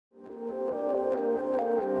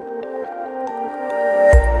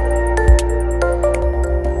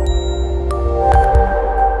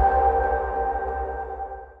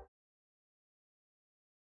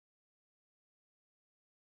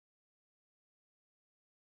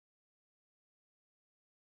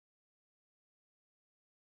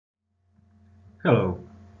Hello,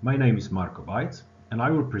 my name is Marko Bajc and I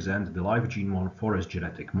will present the Lifegenmon Forest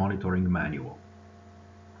Genetic Monitoring Manual.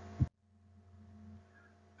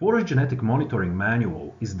 Forest Genetic Monitoring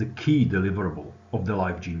Manual is the key deliverable of the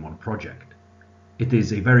Lifegenmon project. It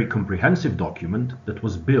is a very comprehensive document that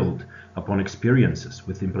was built upon experiences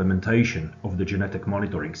with implementation of the genetic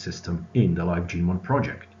monitoring system in the Lifegenmon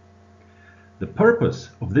project. The purpose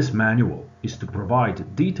of this manual is to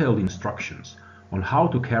provide detailed instructions on how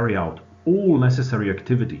to carry out all necessary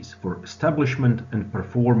activities for establishment and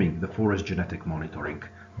performing the forest genetic monitoring,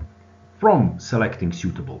 from selecting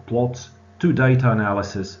suitable plots to data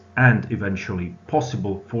analysis and eventually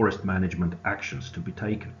possible forest management actions to be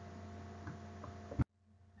taken.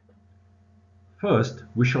 First,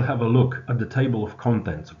 we shall have a look at the table of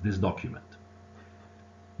contents of this document.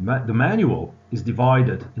 The manual is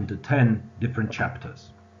divided into 10 different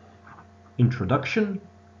chapters. Introduction,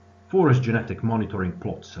 Forest Genetic Monitoring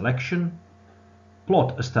Plot Selection,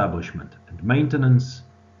 Plot Establishment and Maintenance,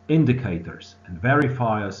 Indicators and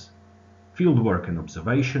Verifiers, Fieldwork and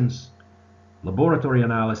Observations, Laboratory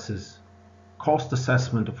Analysis, Cost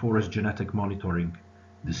Assessment of Forest Genetic Monitoring,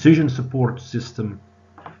 Decision Support System,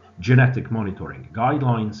 Genetic Monitoring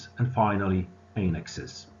Guidelines, and finally,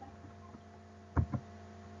 Annexes.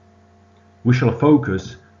 We shall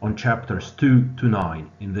focus on chapters 2 to 9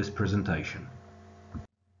 in this presentation.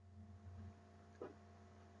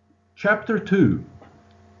 Chapter 2,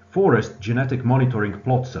 Forest Genetic Monitoring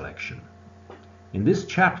Plot Selection. In this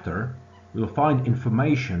chapter, we'll find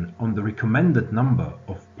information on the recommended number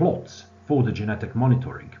of plots for the genetic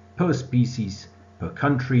monitoring per species, per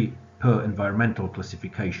country, per environmental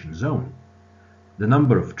classification zone, the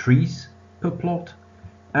number of trees per plot,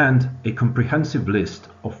 and a comprehensive list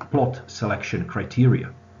of plot selection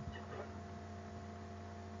criteria.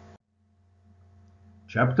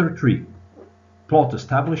 Chapter 3, Plot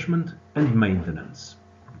Establishment and Maintenance.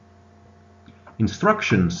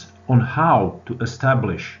 Instructions on how to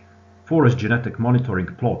establish forest genetic monitoring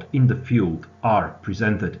plot in the field are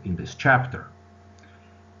presented in this chapter.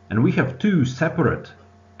 And we have two separate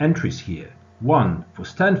entries here, one for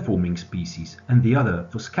stand-forming species and the other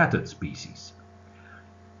for scattered species.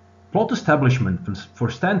 Plot establishment for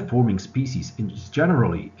stand-forming species is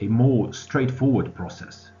generally a more straightforward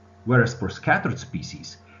process, whereas for scattered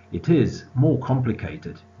species it is more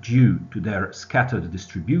complicated due to their scattered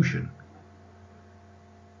distribution.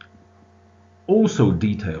 Also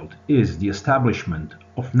detailed is the establishment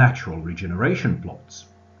of natural regeneration plots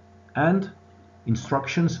and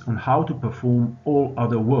instructions on how to perform all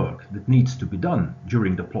other work that needs to be done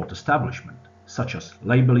during the plot establishment, such as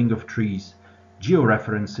labeling of trees,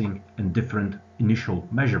 georeferencing, and different initial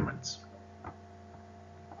measurements.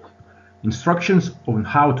 Instructions on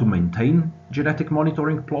how to maintain genetic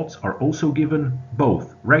monitoring plots are also given,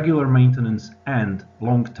 both regular maintenance and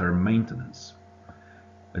long-term maintenance.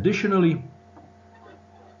 Additionally,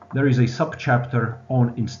 there is a subchapter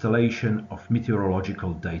on installation of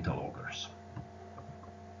meteorological data loggers.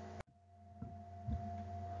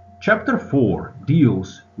 Chapter 4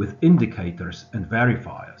 deals with indicators and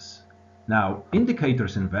verifiers. Now,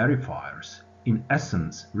 indicators and verifiers, in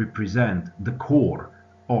essence, represent the core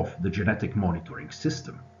of the genetic monitoring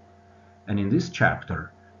system. And in this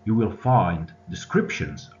chapter, you will find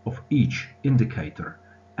descriptions of each indicator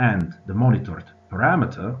and the monitored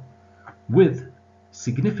parameter with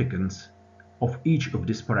significance of each of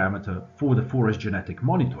this parameter for the forest genetic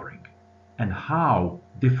monitoring and how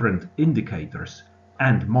different indicators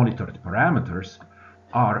and monitored parameters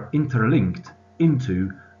are interlinked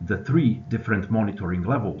into the 3 different monitoring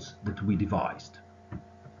levels that we devised.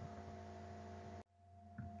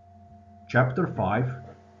 Chapter 5,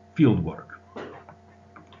 Fieldwork.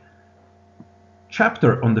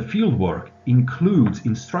 Chapter on the fieldwork includes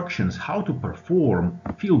instructions how to perform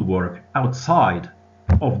fieldwork outside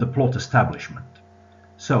of the plot establishment.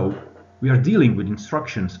 So we are dealing with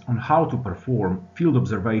instructions on how to perform field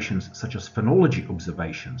observations such as phenology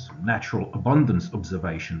observations, natural abundance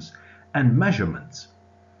observations, and measurements.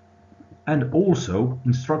 And also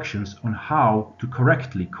instructions on how to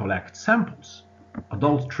correctly collect samples,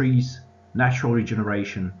 adult trees, natural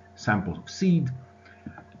regeneration, samples of seed,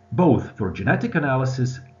 both for genetic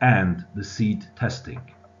analysis and the seed testing.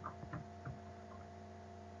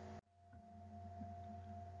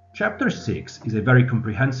 Chapter 6 is a very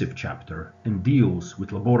comprehensive chapter and deals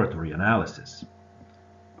with laboratory analysis,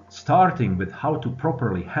 starting with how to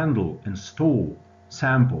properly handle and store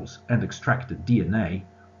samples and extracted DNA,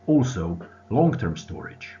 also long-term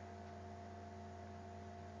storage.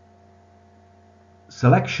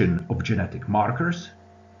 Selection of genetic markers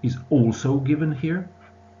is also given here.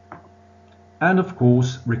 And of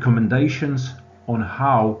course, recommendations on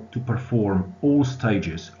how to perform all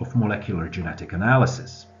stages of molecular genetic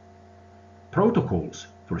analysis. Protocols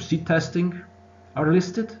for seed testing are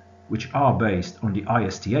listed, which are based on the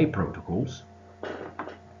ISTA protocols.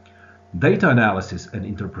 Data analysis and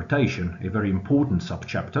interpretation, a very important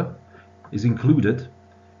subchapter, is included,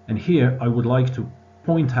 and here I would like to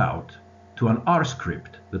point out to an R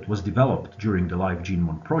script that was developed during the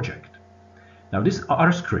Lifegenmon project. Now, this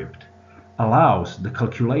R script allows the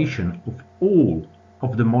calculation of all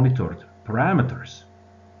of the monitored parameters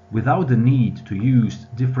without the need to use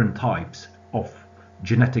different types of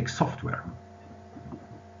genetic software.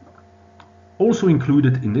 Also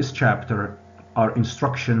included in this chapter are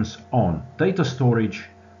instructions on data storage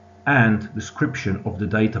and description of the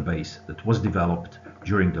database that was developed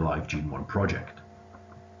during the Lifegenmon project.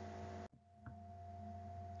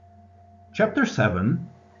 Chapter 7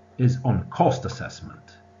 is on cost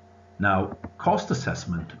assessment. Now, cost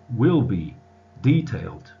assessment will be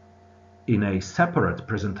detailed in a separate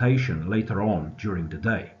presentation later on during the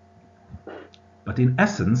day. But in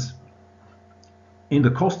essence, in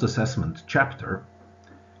the cost assessment chapter,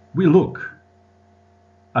 we look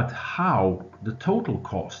at how the total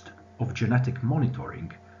cost of genetic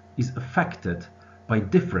monitoring is affected by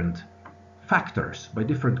different factors, by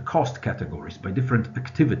different cost categories, by different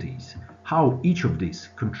activities, how each of these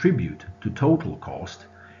contribute to total cost,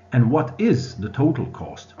 and what is the total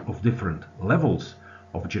cost of different levels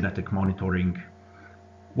of genetic monitoring,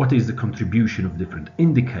 what is the contribution of different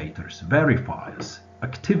indicators, verifiers,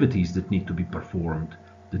 activities that need to be performed,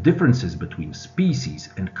 the differences between species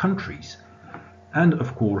and countries, and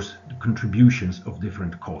of course the contributions of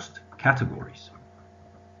different cost categories.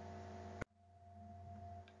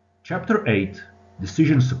 Chapter 8,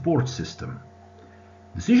 Decision Support System.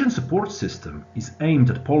 Decision support system is aimed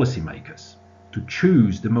at policymakers to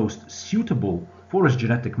choose the most suitable forest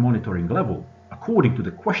genetic monitoring level according to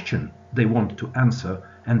the question they want to answer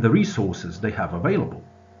and the resources they have available.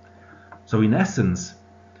 So in essence,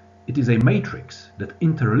 it is a matrix that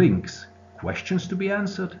interlinks questions to be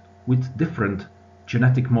answered with different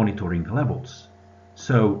genetic monitoring levels.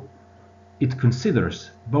 So it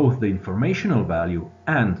considers both the informational value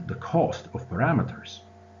and the cost of parameters.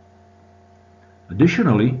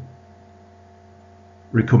 Additionally,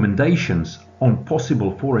 recommendations on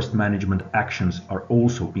possible forest management actions are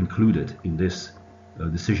also included in this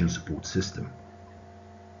decision support system.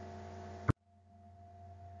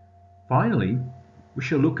 Finally, we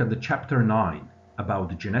shall look at the Chapter 9 about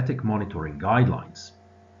the genetic monitoring guidelines.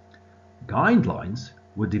 Guidelines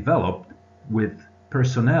were developed with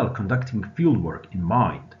personnel conducting fieldwork in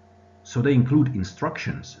mind, so they include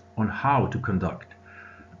instructions on how to conduct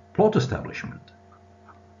plot establishment,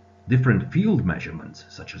 different field measurements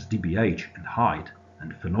such as DBH and height,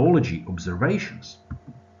 and phenology observations.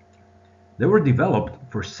 They were developed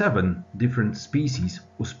for 7 different species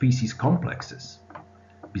or species complexes.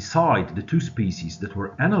 Beside the 2 species that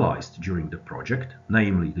were analyzed during the project,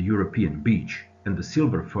 namely the European beech and the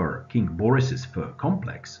silver fir King Boris's fir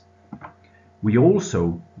complex, we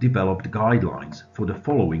also developed guidelines for the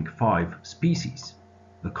following 5 species: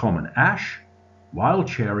 the common ash, wild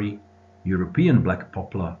cherry, European black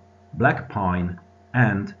poplar, black pine,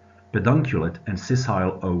 and pedunculate and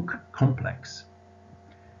sessile oak complex.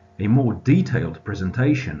 A more detailed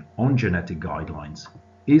presentation on genetic guidelines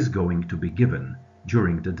is going to be given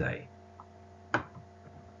during the day.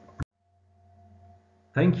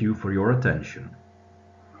 Thank you for your attention.